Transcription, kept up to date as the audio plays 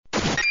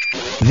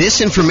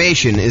This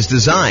information is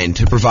designed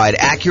to provide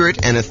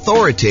accurate and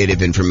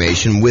authoritative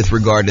information with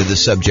regard to the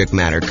subject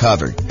matter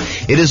covered.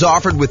 It is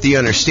offered with the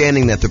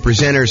understanding that the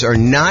presenters are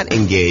not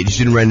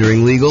engaged in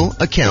rendering legal,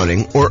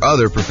 accounting, or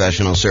other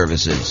professional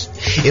services.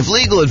 If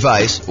legal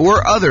advice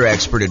or other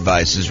expert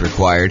advice is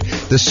required,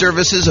 the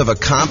services of a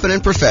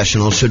competent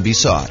professional should be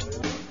sought.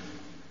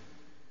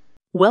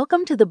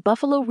 Welcome to the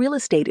Buffalo Real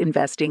Estate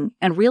Investing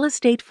and Real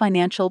Estate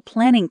Financial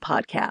Planning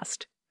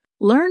Podcast.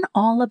 Learn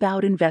all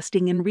about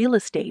investing in real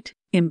estate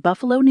in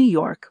Buffalo, New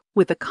York,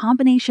 with a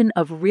combination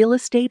of real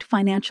estate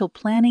financial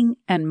planning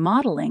and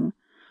modeling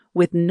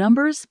with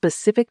numbers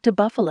specific to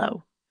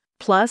Buffalo,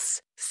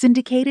 plus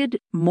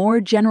syndicated,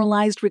 more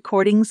generalized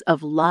recordings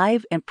of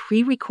live and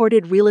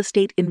pre-recorded real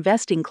estate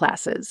investing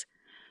classes,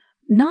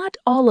 not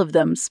all of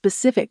them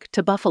specific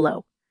to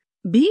Buffalo.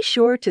 Be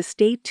sure to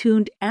stay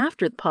tuned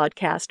after the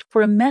podcast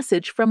for a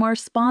message from our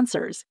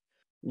sponsors.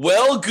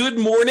 Well, good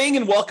morning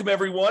and welcome,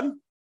 everyone.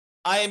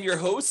 I am your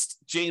host,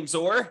 James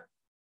Orr,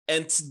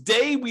 and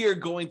today we are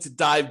going to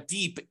dive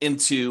deep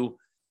into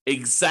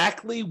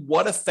exactly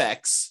what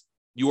affects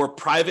your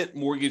private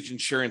mortgage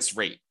insurance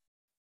rate.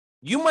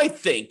 You might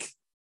think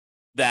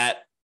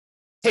that,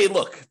 hey,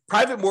 look,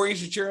 private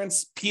mortgage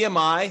insurance,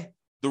 PMI,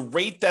 the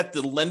rate that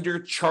the lender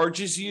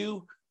charges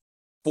you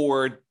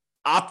for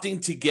opting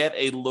to get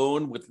a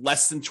loan with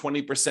less than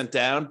 20%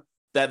 down,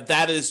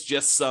 that is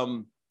just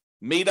some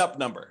made-up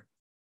number.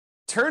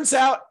 Turns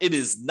out it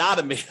is not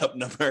a made-up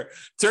number.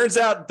 Turns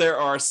out there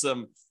are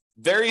some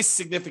very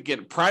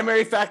significant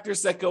primary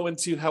factors that go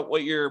into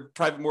what your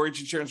private mortgage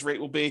insurance rate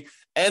will be,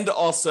 and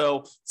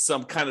also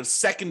some kind of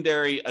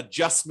secondary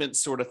adjustment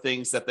sort of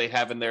things that they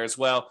have in there as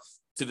well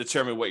to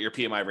determine what your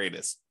PMI rate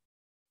is.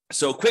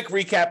 So quick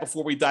recap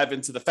before we dive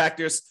into the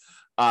factors.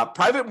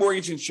 Private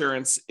mortgage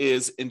insurance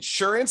is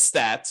insurance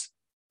that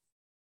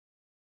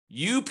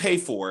you pay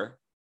for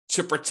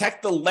to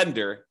protect the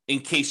lender in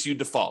case you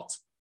default.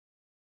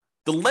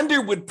 The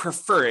lender would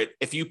prefer it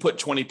if you put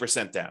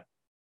 20% down.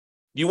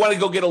 You want to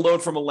go get a loan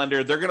from a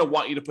lender, they're going to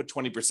want you to put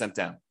 20%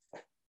 down.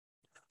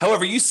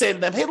 However, you say to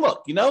them, hey,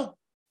 look,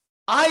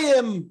 I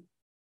am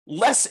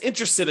less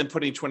interested in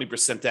putting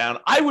 20% down.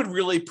 I would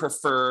really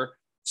prefer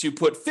to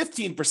put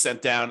 15%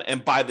 down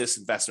and buy this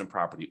investment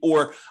property.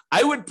 Or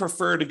I would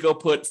prefer to go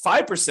put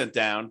 5%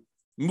 down,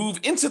 move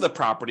into the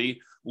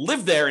property,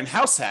 live there and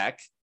house hack,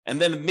 and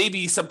then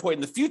maybe some point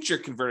in the future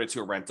convert it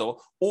to a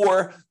rental.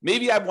 Or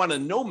maybe I want a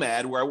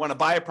nomad where I want to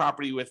buy a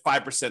property with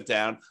 5%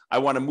 down. I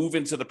want to move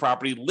into the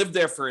property, live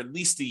there for at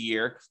least a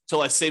year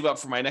till I save up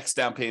for my next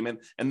down payment,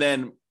 and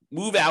then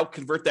move out,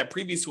 convert that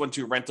previous one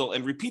to a rental,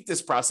 and repeat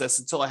this process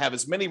until I have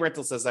as many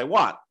rentals as I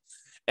want.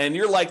 And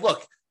you're like,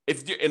 look,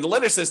 and the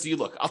lender says to you,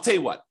 look, I'll tell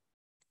you what,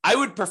 I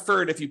would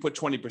prefer it if you put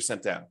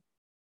 20% down.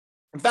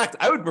 In fact,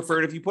 I would prefer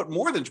it if you put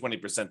more than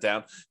 20%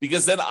 down,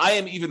 because then I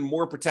am even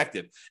more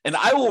protected. And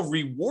I will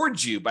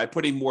reward you by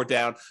putting more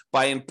down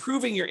by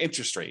improving your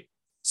interest rate.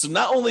 So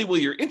not only will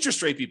your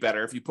interest rate be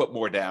better if you put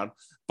more down,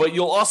 but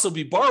you'll also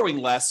be borrowing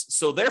less.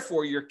 So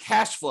therefore, your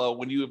cash flow,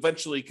 when you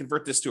eventually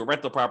convert this to a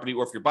rental property,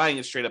 or if you're buying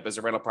it straight up as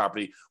a rental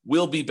property,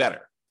 will be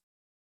better.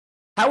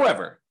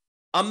 However,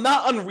 I'm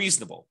not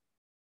unreasonable.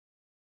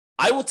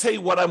 I will tell you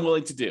what I'm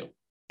willing to do.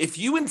 If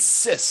you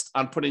insist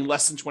on putting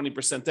less than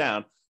 20%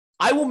 down,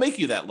 I will make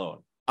you that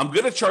loan. I'm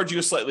going to charge you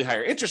a slightly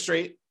higher interest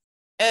rate,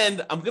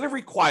 and I'm going to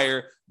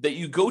require that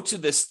you go to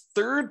this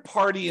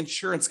third-party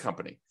insurance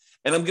company,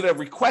 and I'm going to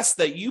request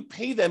that you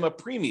pay them a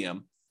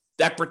premium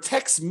that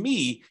protects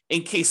me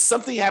in case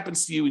something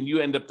happens to you and you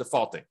end up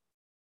defaulting.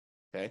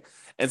 Okay?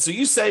 And so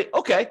you say,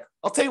 okay,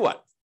 I'll tell you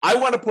what. I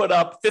want to put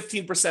up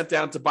 15%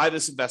 down to buy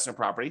this investment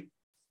property.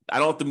 I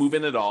don't have to move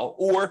in at all.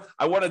 Or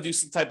I want to do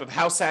some type of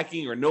house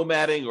hacking or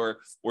nomading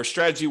or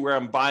strategy where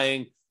I'm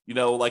buying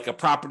like a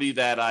property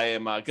that I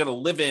am going to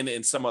live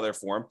in some other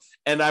form,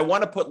 and I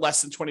want to put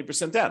less than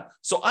 20% down.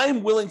 So I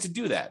am willing to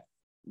do that.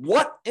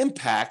 What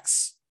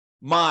impacts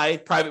my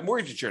private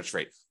mortgage insurance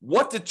rate?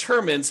 What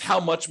determines how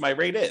much my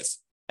rate is?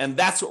 And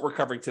that's what we're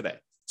covering today.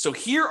 So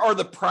here are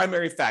the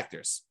primary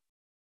factors.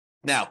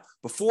 Now,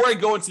 before I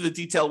go into the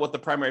detail of what the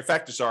primary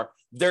factors are,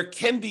 there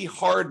can be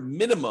hard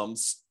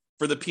minimums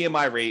for the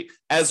PMI rate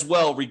as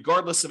well,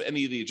 regardless of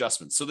any of the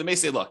adjustments. So they may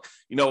say, look,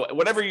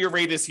 whatever your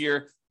rate is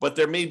here, but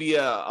there may be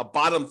a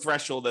bottom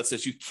threshold that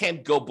says you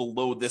can't go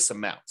below this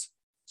amount.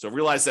 So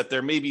realize that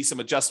there may be some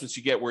adjustments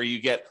you get where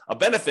you get a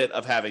benefit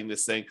of having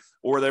this thing,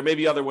 or there may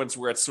be other ones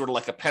where it's sort of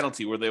like a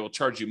penalty where they will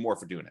charge you more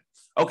for doing it.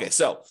 Okay,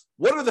 so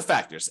what are the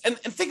factors? And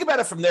think about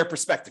it from their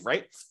perspective,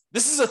 right?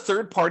 This is a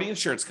third-party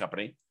insurance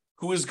company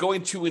who is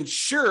going to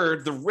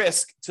insure the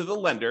risk to the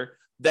lender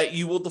that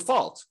you will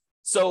default.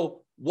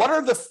 So what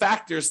are the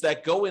factors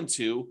that go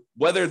into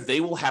whether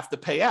they will have to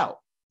pay out?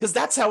 Because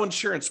that's how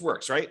insurance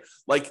works, right?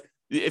 Like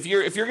if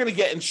you're going to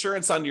get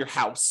insurance on your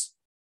house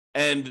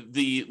and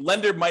the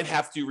lender might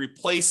have to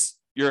replace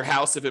your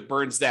house if it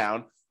burns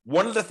down,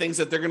 one of the things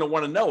that they're going to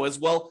want to know is,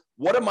 well,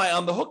 what am I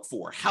on the hook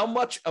for? How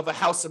much of a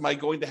house am I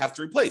going to have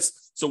to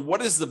replace? So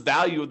what is the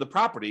value of the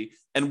property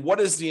and what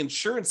is the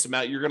insurance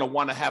amount you're going to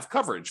want to have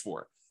coverage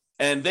for?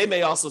 And they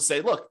may also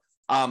say, look,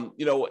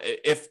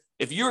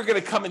 If you're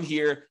going to come in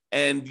here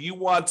and you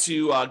want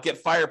to get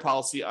fire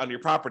policy on your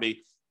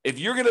property, if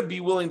you're going to be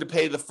willing to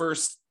pay the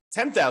first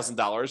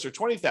 $10,000 or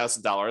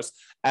 $20,000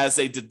 as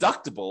a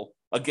deductible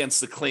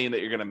against the claim that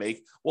you're going to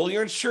make, well,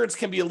 your insurance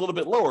can be a little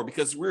bit lower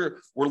because we're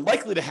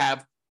likely to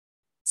have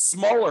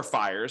smaller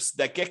fires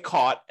that get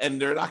caught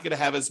and they're not going to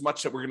have as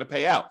much that we're going to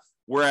pay out.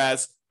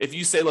 Whereas if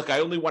you say, look, I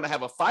only want to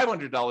have a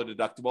 $500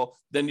 deductible,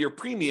 then your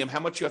premium, how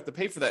much you have to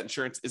pay for that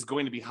insurance, is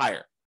going to be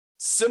higher.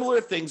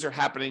 Similar things are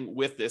happening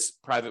with this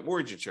private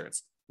mortgage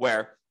insurance,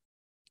 where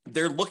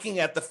they're looking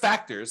at the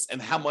factors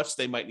and how much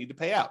they might need to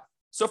pay out.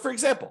 So for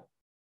example,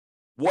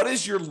 what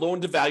is your loan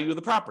to value of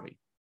the property?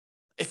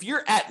 If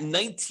you're at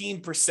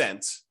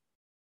 19%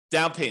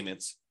 down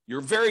payments,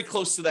 you're very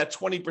close to that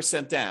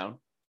 20% down,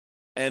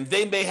 and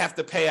they may have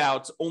to pay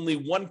out only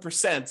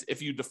 1%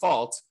 if you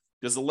default,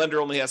 because the lender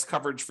only has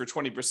coverage for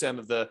 20%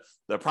 of the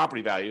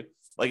property value.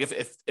 Like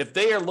if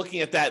they are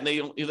looking at that and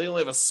they only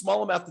have a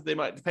small amount that they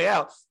might pay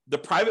out, the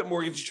private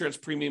mortgage insurance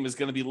premium is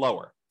going to be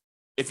lower.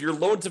 If your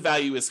loan to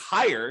value is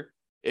higher,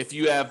 if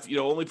you have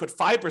only put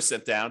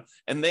 5% down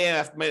and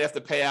they might have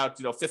to pay out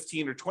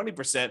 15 or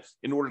 20%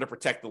 in order to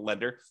protect the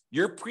lender,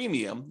 your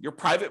premium, your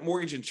private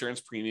mortgage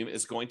insurance premium,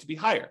 is going to be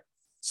higher.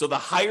 So the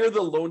higher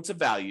the loan to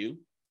value,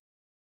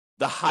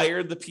 the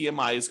higher the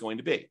PMI is going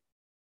to be.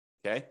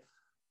 Okay.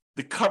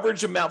 The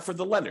coverage amount for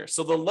the lender.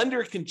 So the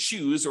lender can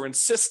choose or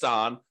insist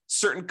on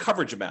certain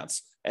coverage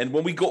amounts. And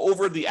when we go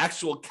over the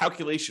actual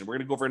calculation, we're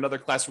going to go over another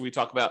class where we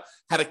talk about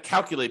how to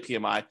calculate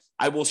PMI.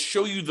 I will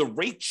show you the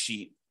rate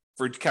sheet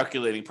for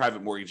calculating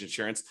private mortgage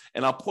insurance.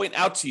 And I'll point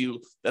out to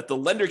you that the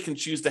lender can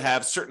choose to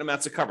have certain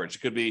amounts of coverage.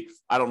 It could be,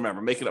 I don't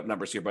remember, making up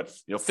numbers here, but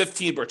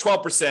 15 or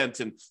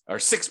 12% or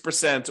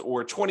 6%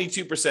 or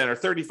 22% or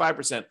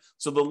 35%.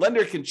 So the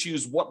lender can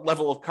choose what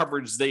level of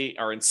coverage they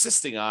are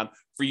insisting on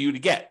for you to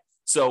get.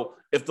 So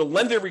if the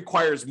lender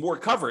requires more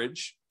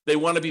coverage, they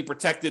want to be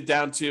protected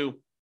down to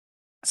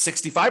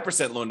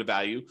 65% loan to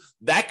value,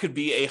 that could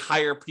be a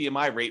higher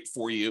PMI rate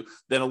for you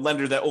than a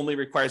lender that only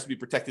requires to be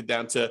protected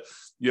down to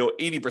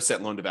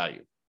 80% loan to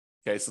value.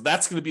 Okay, so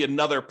that's going to be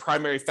another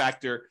primary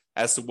factor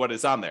as to what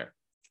is on there.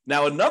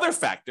 Now, another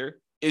factor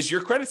is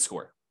your credit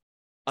score.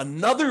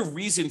 Another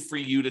reason for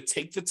you to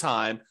take the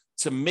time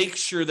to make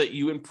sure that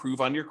you improve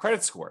on your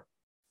credit score,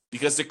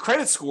 because the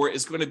credit score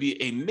is going to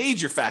be a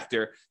major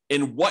factor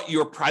in what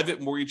your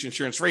private mortgage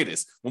insurance rate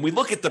is. When we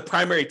look at the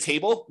primary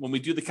table, when we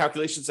do the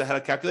calculations on how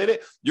to calculate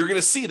it, you're going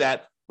to see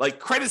that like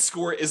credit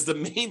score is the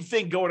main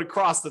thing going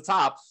across the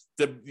top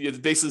that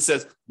basically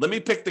says, let me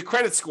pick the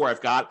credit score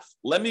I've got.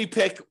 Let me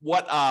pick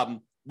what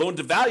loan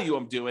to value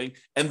I'm doing.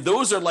 And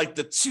those are like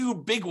the two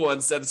big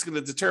ones that it's going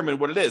to determine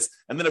what it is.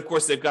 And then of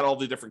course, they've got all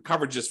the different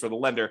coverages for the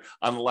lender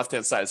on the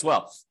left-hand side as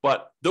well.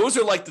 But those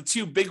are like the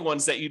two big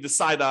ones that you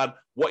decide on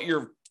what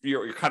your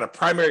kind of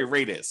primary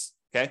rate is,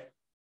 okay?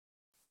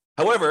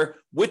 However,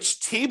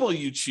 which table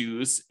you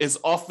choose is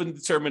often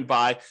determined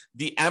by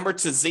the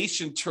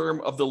amortization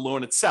term of the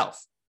loan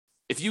itself.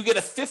 If you get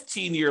a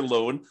 15-year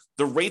loan,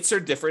 the rates are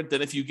different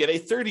than if you get a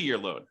 30-year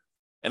loan.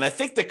 And I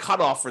think the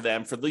cutoff for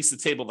them, for at least the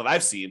table that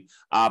I've seen,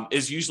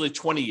 is usually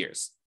 20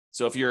 years.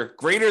 So if you're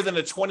greater than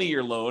a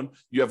 20-year loan,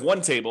 you have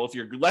one table. If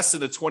you're less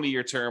than a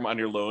 20-year term on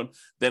your loan,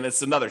 then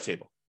it's another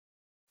table,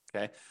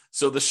 okay?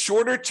 So the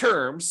shorter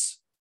terms,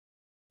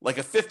 like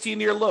a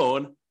 15-year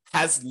loan,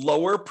 has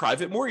lower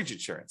private mortgage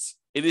insurance.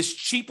 It is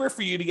cheaper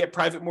for you to get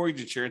private mortgage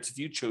insurance if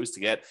you chose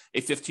to get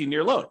a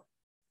 15-year loan.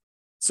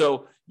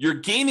 So you're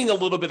gaining a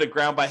little bit of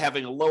ground by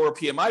having a lower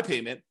PMI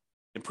payment,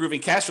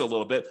 improving cash flow a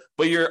little bit,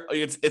 but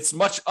it's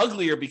much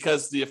uglier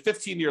because the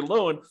 15-year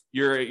loan,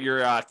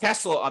 your cash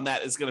flow on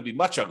that is going to be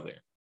much uglier,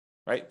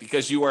 right?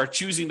 Because you are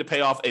choosing to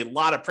pay off a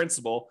lot of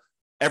principal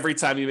every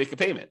time you make a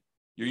payment.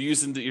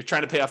 You're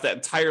trying to pay off that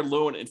entire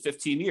loan in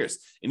 15 years.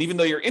 And even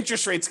though your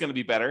interest rate's going to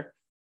be better,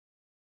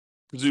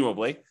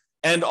 presumably,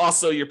 and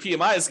also your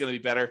PMI is going to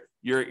be better,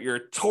 your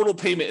total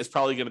payment is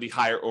probably going to be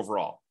higher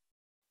overall.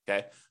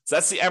 Okay. So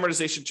that's the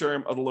amortization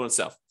term of the loan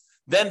itself.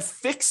 Then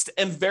fixed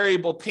and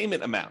variable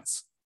payment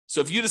amounts.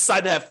 So if you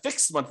decide to have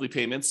fixed monthly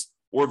payments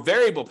or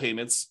variable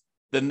payments,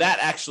 then that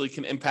actually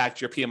can impact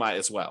your PMI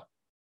as well.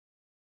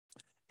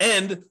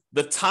 And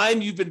the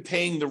time you've been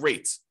paying the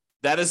rates,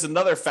 that is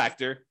another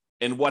factor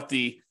in what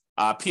the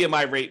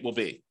PMI rate will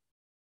be.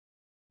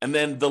 And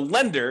then the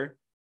lender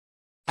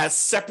has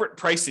separate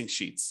pricing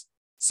sheets.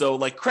 So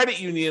like credit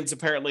unions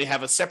apparently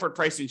have a separate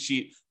pricing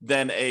sheet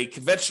than a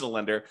conventional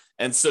lender.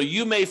 And so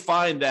you may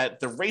find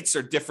that the rates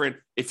are different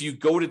if you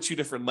go to two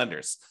different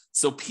lenders.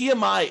 So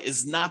PMI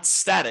is not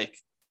static.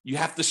 You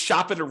have to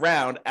shop it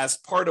around as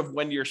part of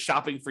when you're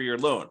shopping for your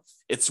loan.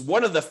 It's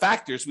one of the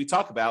factors we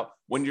talk about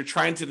when you're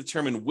trying to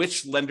determine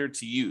which lender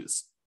to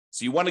use.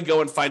 So you want to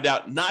go and find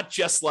out not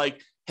just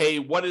like, hey,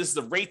 what is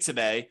the rate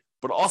today,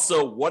 but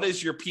also what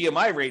is your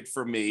PMI rate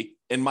for me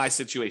in my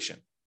situation?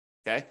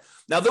 Okay.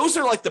 Now, those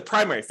are like the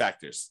primary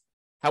factors.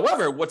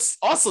 However, what's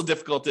also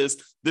difficult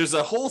is there's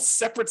a whole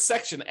separate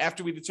section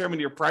after we determine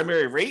your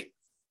primary rate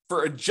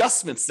for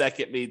adjustments that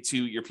get made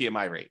to your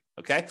PMI rate.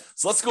 Okay.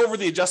 So let's go over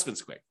the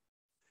adjustments quick.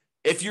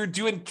 If you're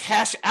doing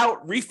cash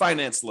out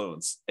refinance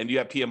loans and you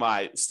have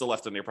PMI still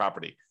left on your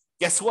property,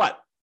 guess what?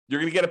 You're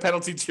going to get a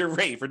penalty to your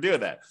rate for doing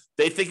that.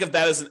 They think of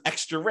that as an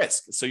extra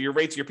risk. So your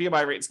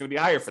PMI rate is going to be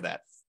higher for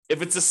that.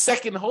 If it's a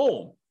second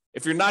home,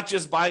 if you're not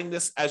just buying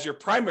this as your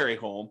primary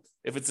home,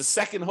 if it's a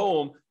second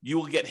home, you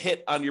will get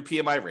hit on your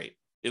PMI rate.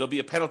 It'll be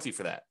a penalty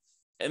for that.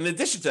 In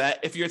addition to that,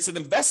 if it's an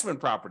investment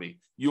property,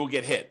 you will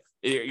get hit.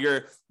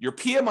 Your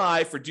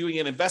PMI for doing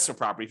an investment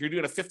property, if you're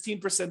doing a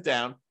 15%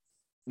 down,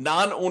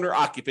 non-owner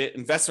occupant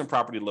investment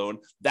property loan,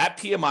 that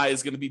PMI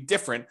is going to be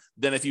different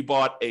than if you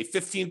bought a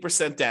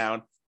 15%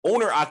 down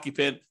owner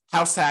occupant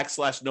house hack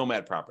 /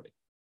 nomad property.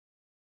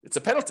 It's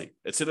a penalty.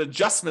 It's an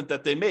adjustment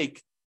that they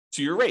make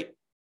to your rate.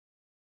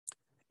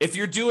 If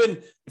you're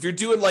doing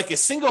like a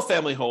single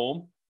family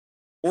home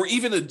or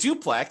even a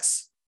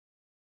duplex,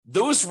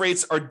 those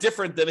rates are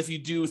different than if you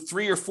do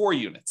 3 or 4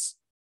 units.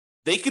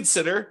 They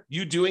consider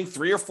you doing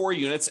 3 or 4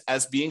 units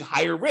as being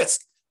higher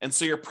risk. And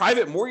so your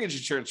private mortgage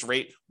insurance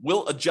rate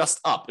will adjust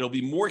up. It'll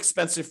be more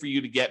expensive for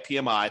you to get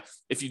PMI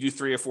if you do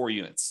 3 or 4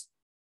 units.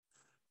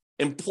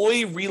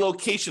 Employee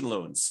relocation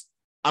loans.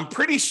 I'm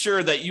pretty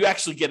sure that you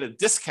actually get a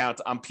discount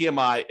on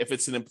PMI if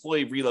it's an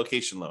employee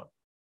relocation loan.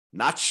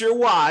 Not sure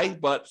why,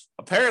 but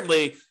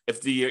apparently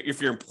if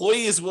your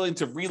employee is willing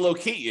to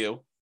relocate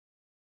you,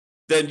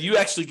 then you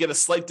actually get a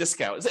slight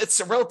discount. It's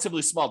a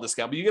relatively small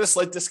discount, but you get a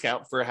slight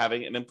discount for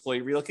having an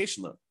employee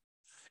relocation loan.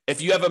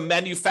 If you have a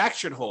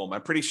manufactured home,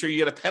 I'm pretty sure you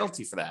get a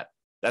penalty for that.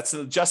 That's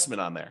an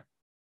adjustment on there.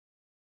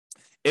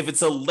 If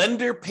it's a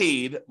lender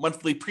paid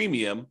monthly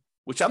premium,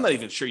 which I'm not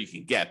even sure you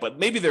can get, but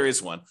maybe there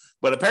is one.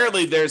 But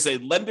apparently there's a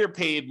lender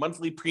paid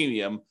monthly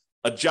premium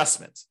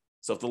adjustment.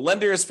 So if the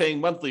lender is paying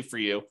monthly for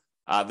you,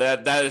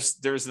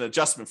 there's an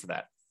adjustment for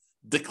that.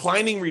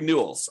 Declining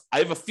renewals. I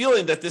have a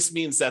feeling that this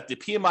means that the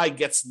PMI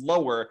gets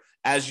lower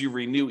as you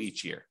renew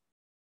each year.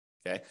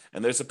 Okay,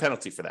 and there's a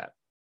penalty for that.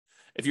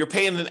 If you're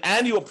paying an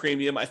annual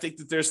premium, I think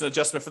that there's an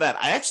adjustment for that.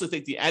 I actually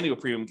think the annual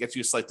premium gets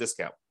you a slight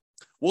discount.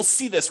 We'll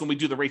see this when we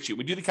do the rate sheet.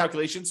 We do the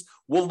calculations.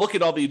 We'll look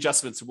at all the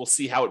adjustments and we'll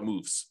see how it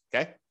moves.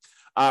 Okay.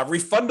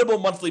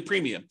 Refundable monthly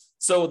premium.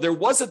 So there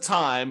was a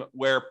time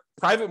where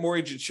private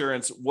mortgage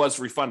insurance was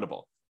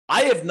refundable.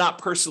 I have not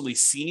personally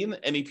seen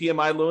any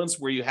PMI loans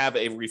where you have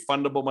a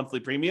refundable monthly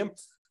premium.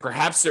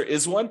 Perhaps there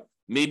is one.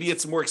 Maybe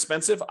it's more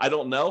expensive. I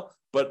don't know.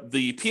 But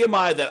the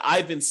PMI that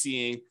I've been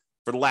seeing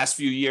for the last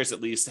few years,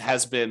 at least,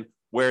 has been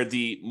where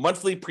the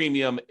monthly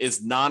premium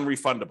is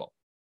non-refundable.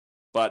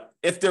 But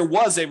if there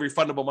was a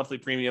refundable monthly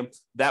premium,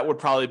 that would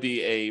probably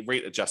be a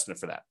rate adjustment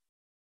for that.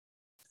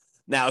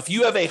 Now, if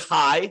you have a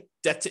high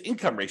debt to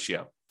income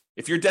ratio,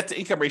 if your debt to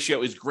income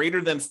ratio is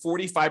greater than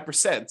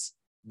 45%,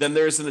 then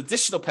there's an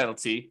additional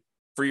penalty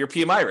for your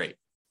PMI rate.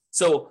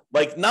 So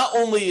like not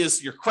only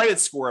is your credit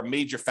score a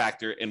major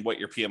factor in what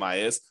your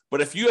PMI is, but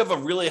if you have a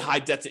really high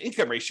debt to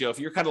income ratio, if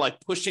you're kind of like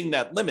pushing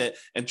that limit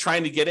and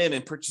trying to get in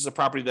and purchase a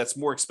property that's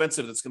more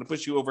expensive, that's going to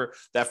push you over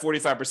that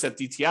 45%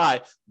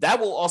 DTI, that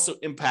will also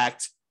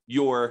impact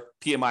your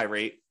PMI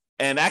rate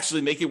and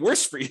actually make it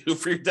worse for you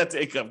for your debt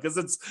to income, because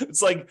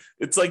it's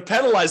like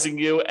penalizing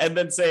you and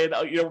then saying,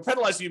 oh, we're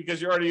penalizing you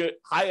because you're already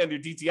high on your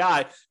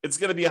DTI. It's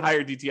going to be a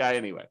higher DTI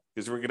anyway,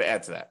 because we're going to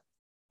add to that.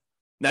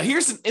 Now,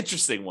 here's an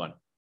interesting one.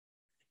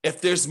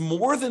 If there's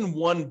more than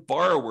one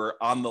borrower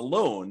on the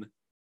loan,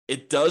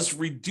 it does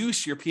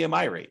reduce your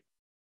PMI rate.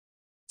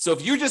 So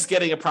if you're just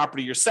getting a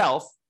property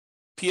yourself,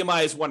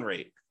 PMI is one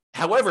rate.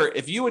 However,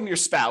 if you and your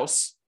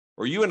spouse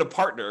or you and a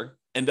partner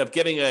end up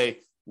getting a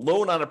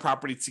loan on a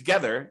property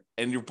together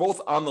and you're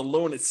both on the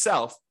loan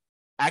itself,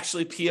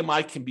 actually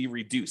PMI can be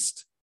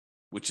reduced,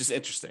 which is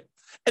interesting.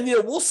 And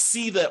we'll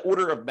see the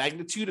order of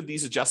magnitude of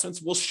these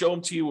adjustments. We'll show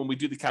them to you when we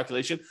do the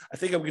calculation. I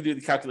think I'm going to do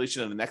the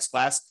calculation in the next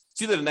class.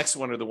 It's either the next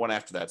one or the one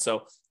after that.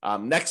 So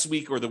next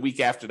week or the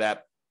week after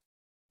that.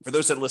 For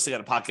those that are listening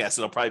on a podcast,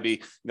 it'll probably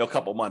be a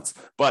couple months.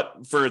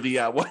 But for the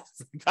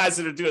guys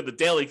that are doing the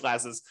daily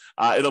classes,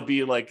 it'll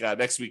be like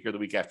next week or the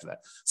week after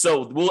that.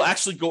 So we'll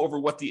actually go over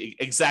what the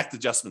exact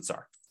adjustments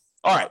are.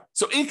 All right.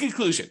 So in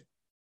conclusion,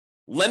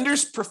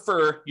 lenders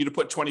prefer you to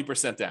put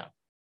 20% down.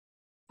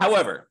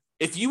 However,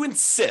 if you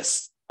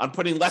insist on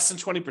putting less than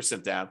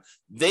 20% down,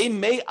 they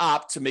may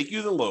opt to make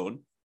you the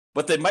loan,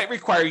 but they might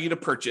require you to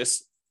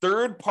purchase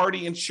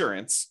third-party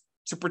insurance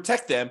to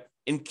protect them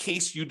in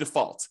case you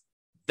default.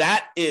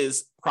 That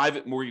is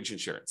private mortgage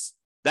insurance.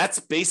 That's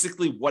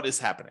basically what is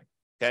happening,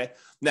 okay?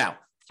 Now,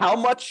 how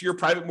much your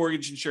private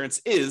mortgage insurance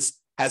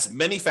has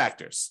many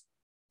factors.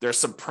 There are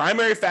some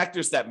primary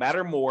factors that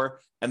matter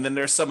more, and then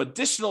there's some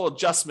additional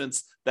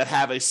adjustments that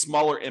have a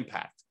smaller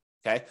impact,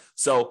 okay?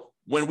 So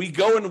when we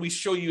go and we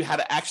show you how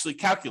to actually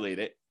calculate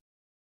it,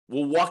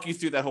 we'll walk you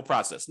through that whole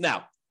process.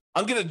 Now,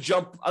 I'm going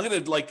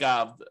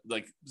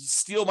to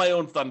steal my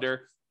own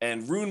thunder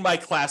and ruin my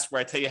class where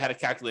I tell you how to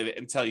calculate it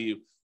and tell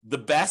you the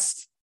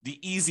best, the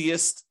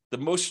easiest, the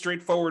most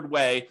straightforward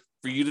way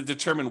for you to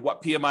determine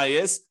what PMI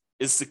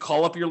is to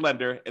call up your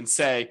lender and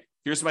say,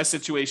 here's my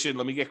situation.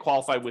 Let me get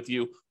qualified with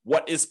you.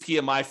 What is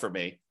PMI for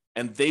me?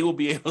 And they will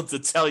be able to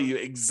tell you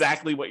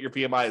exactly what your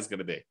PMI is going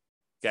to be.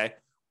 Okay.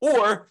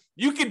 Or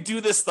you could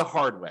do this the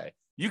hard way.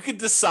 You could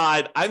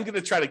decide, I'm going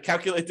to try to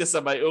calculate this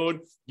on my own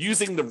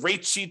using the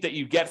rate sheet that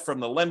you get from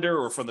the lender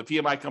or from the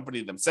PMI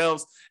company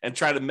themselves, and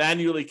try to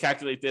manually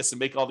calculate this and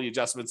make all the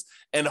adjustments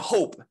and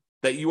hope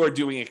that you are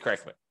doing it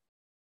correctly.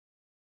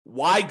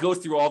 Why go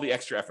through all the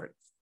extra effort?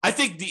 I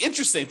think the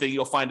interesting thing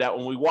you'll find out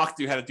when we walk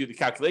through how to do the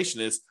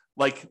calculation is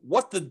like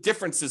what the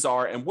differences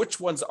are and which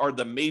ones are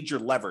the major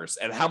levers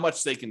and how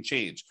much they can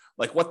change,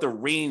 like what the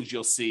range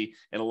you'll see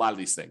in a lot of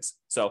these things.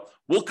 So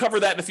we'll cover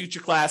that in a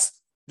future class.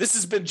 This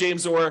has been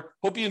James Orr.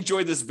 Hope you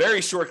enjoyed this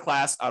very short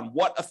class on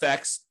what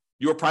affects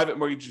your private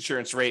mortgage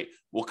insurance rate.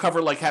 We'll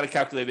cover like how to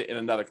calculate it in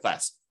another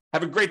class.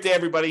 Have a great day,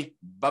 everybody.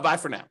 Bye-bye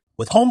for now.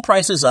 With home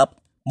prices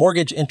up,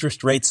 mortgage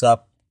interest rates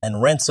up,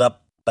 and rents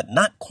up, but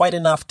not quite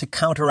enough to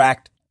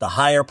counteract the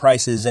higher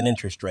prices and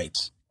interest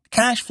rates,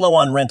 cash flow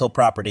on rental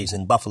properties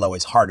in Buffalo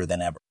is harder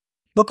than ever.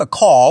 Book a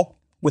call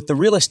with the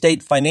Real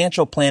Estate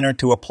Financial Planner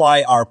to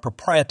apply our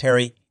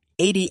proprietary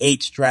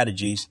 88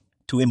 strategies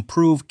to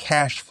improve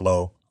cash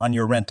flow on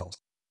your rentals.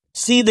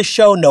 See the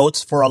show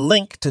notes for a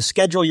link to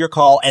schedule your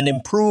call and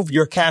improve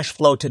your cash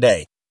flow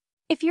today.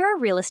 If you're a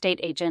real estate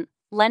agent,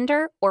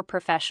 lender, or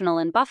professional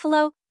in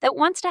Buffalo that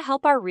wants to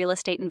help our real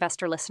estate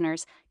investor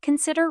listeners,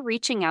 consider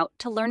reaching out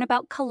to learn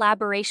about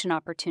collaboration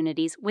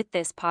opportunities with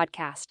this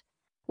podcast.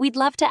 We'd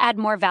love to add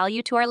more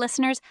value to our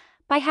listeners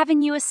by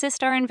having you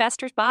assist our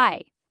investors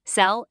buy,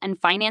 sell,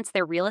 and finance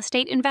their real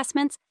estate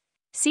investments.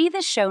 See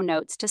the show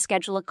notes to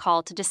schedule a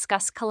call to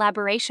discuss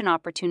collaboration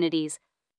opportunities.